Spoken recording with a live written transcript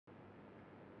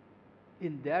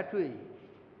In that way,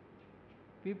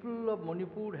 people of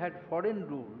Manipur had foreign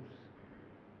rules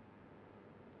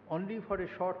only for a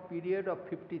short period of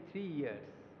 53 years,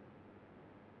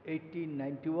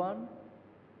 1891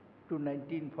 to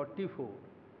 1944,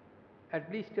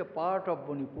 at least a part of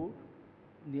Manipur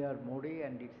near Moreh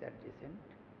and its adjacent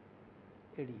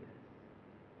areas.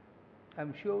 I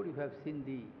am sure you have seen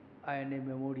the INA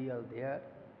memorial there.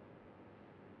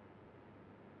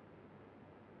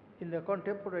 In the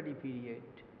contemporary period,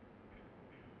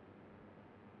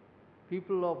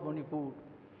 people of Manipur,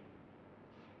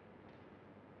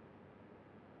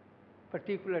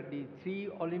 particularly three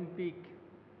Olympic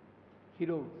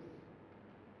heroes,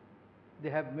 they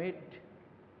have made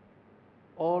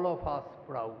all of us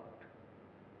proud.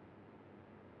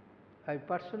 I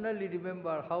personally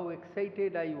remember how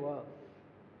excited I was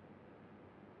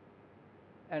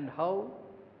and how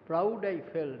proud I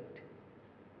felt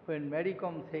when Mary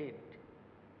Kom said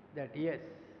that yes,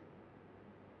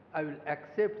 I will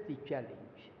accept the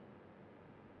challenge.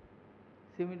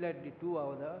 Similarly to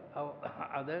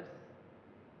others,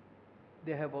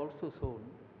 they have also shown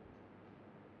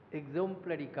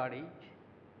exemplary courage,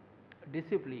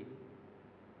 discipline,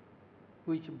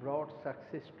 which brought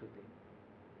success to them.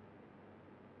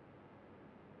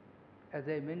 As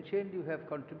I mentioned, you have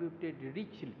contributed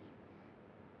richly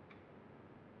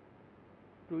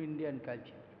to Indian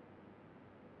culture.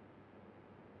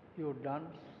 Your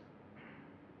dance,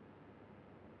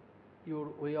 your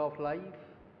way of life,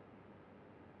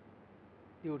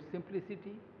 your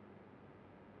simplicity,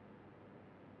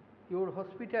 your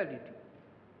hospitality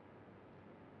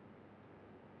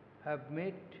have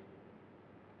made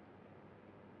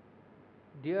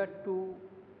dear to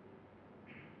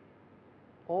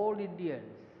all Indians,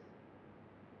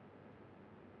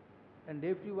 and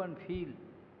everyone feel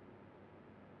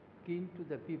keen to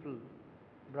the people,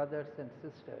 brothers and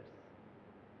sisters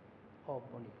of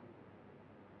Manipur.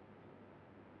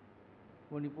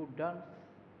 Manipur dance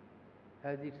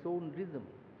has its own rhythm.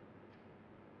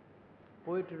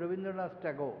 Poet Rabindranath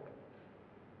Tagore,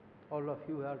 all of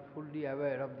you are fully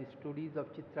aware of the stories of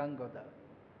Chitrangada,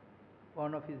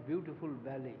 one of his beautiful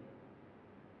ballets.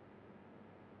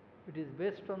 It is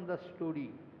based on the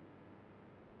story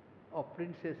of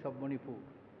Princess of Manipur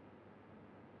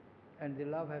and the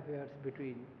love affairs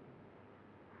between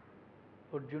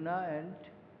Arjuna and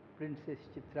Princess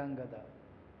Chitrangada,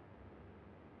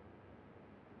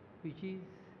 which is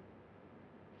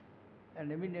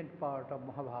an eminent part of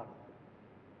Mahabharata.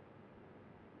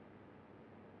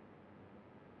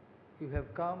 You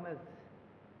have come as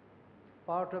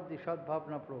part of the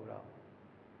Sadbhavna program.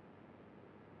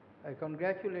 I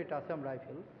congratulate Assam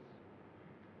Rifles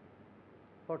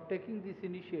for taking this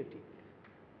initiative.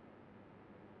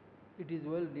 It is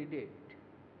well needed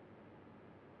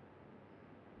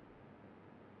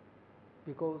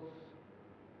because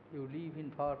you live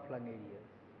in far-flung areas.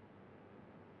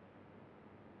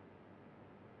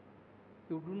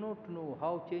 You do not know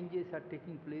how changes are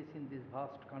taking place in this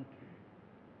vast country,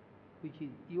 which is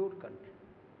your country.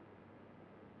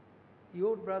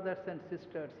 Your brothers and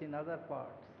sisters in other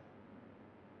parts,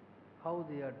 how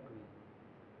they are doing.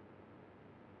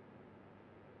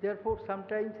 Therefore,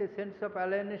 sometimes a sense of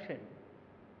alienation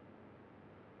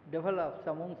develops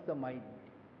amongst the mind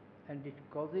and it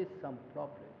causes some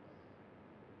problems.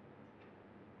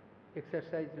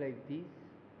 Exercise like this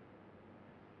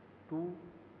to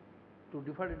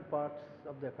different parts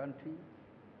of the country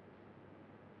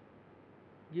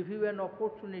give you an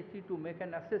opportunity to make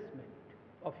an assessment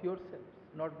of yourselves,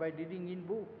 not by reading in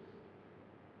books,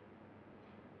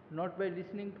 not by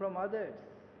listening from others,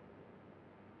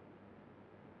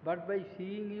 but by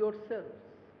seeing yourselves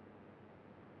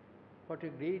what a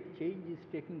great change is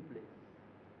taking place.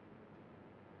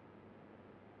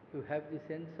 You have the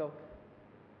sense of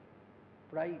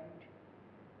pride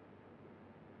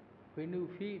when you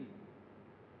feel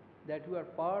that you are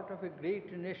part of a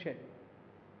great nation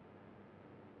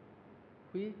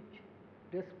which,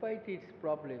 despite its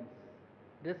problems,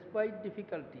 despite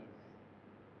difficulties,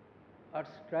 are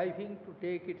striving to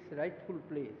take its rightful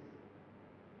place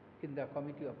in the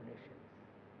comity of nations.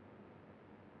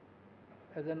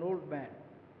 As an old man,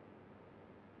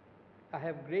 I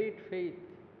have great faith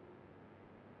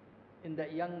in the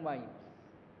young minds,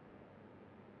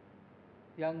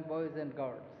 young boys and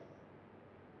girls,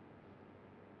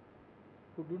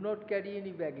 who do not carry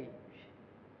any baggage,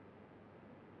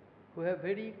 who have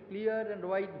very clear and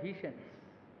wide visions,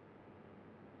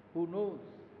 who knows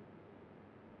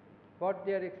what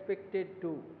they are expected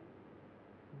to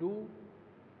do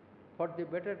for the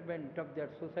betterment of their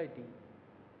society,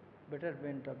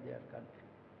 betterment of their country.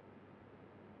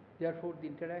 Therefore, the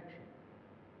interaction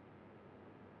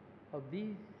of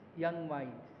these young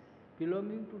minds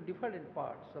belonging to different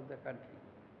parts of the country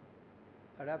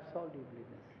are absolutely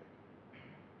necessary.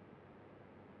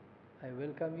 I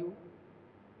welcome you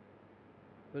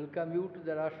to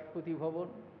the Rashtrapati Bhavan,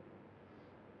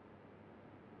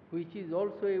 which is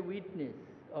also a witness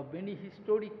of many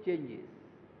historic changes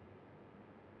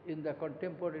in the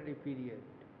contemporary period,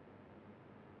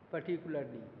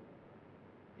 particularly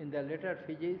in the later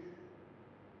phases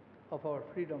of our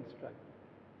freedom struggle.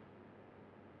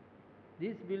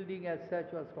 This building as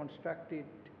such was constructed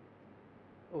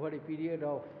over a period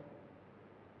of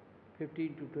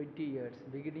 15 to 20 years,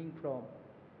 beginning from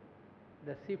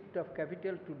the shift of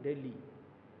capital to Delhi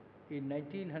in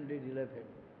 1911.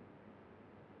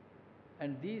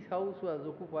 And this house was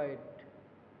occupied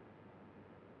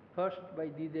first by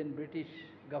the then British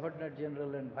Governor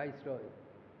General and Viceroy,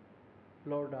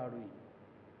 Lord Irwin,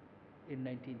 in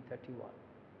 1931.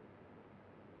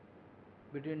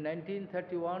 Between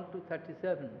 1931 to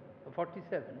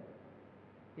 47,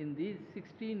 in these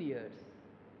 16 years,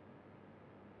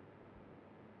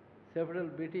 several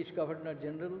British Governor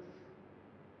Generals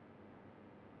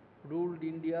ruled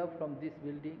India from this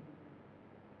building.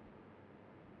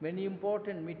 Many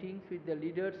important meetings with the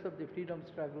leaders of the freedom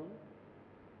struggle,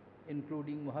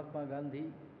 including Mahatma Gandhi,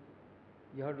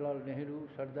 Jawaharlal Nehru,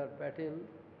 Sardar Patel,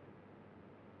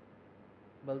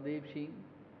 Baldev Singh,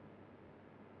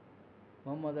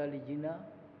 Muhammad Ali Jinnah,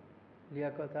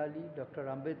 Liaquat Ali, Dr.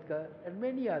 Ambedkar, and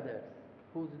many others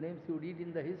whose names you read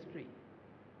in the history.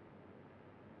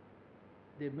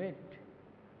 They met,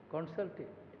 consulted,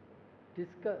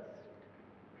 discussed,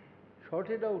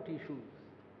 sorted out issues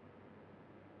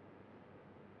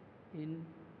in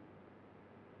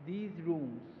these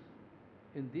rooms,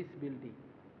 in this building,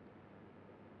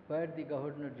 where the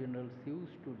Governor Generals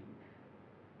used to live.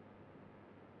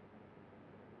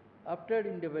 After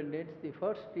independence, the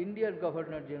first Indian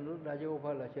Governor General,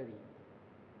 Rajagopalachari,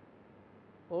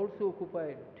 also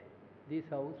occupied this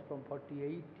house from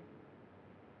 48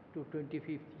 to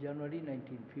 25th January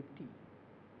 1950.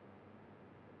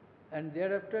 And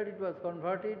thereafter it was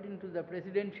converted into the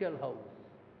presidential house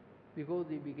because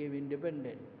we became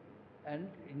independent and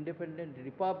independent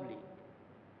republic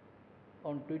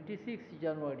on 26th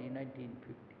January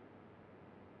 1950.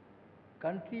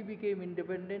 Country became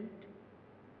independent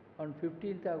on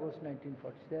 15th August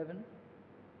 1947.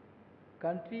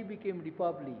 Country became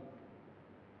republic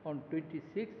on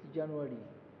 26th January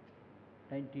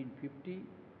 1950.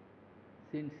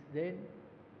 Since then,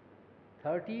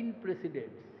 13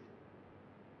 presidents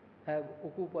have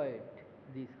occupied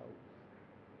this house.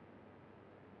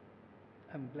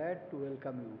 I am glad to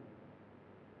welcome you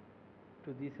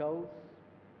to this house,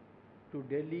 to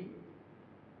Delhi,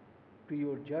 to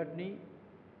your journey,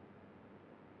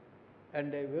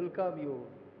 and I welcome your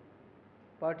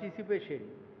participation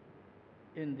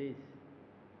in this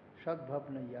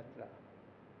Sadbhavna Yatra.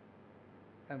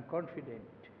 I am confident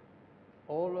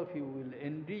all of you will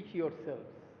enrich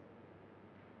yourselves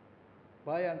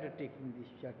by undertaking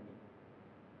this journey.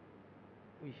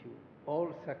 Wish you all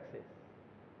success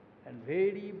and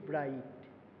very bright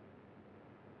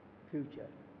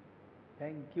future.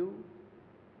 Thank you,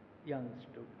 young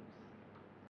students.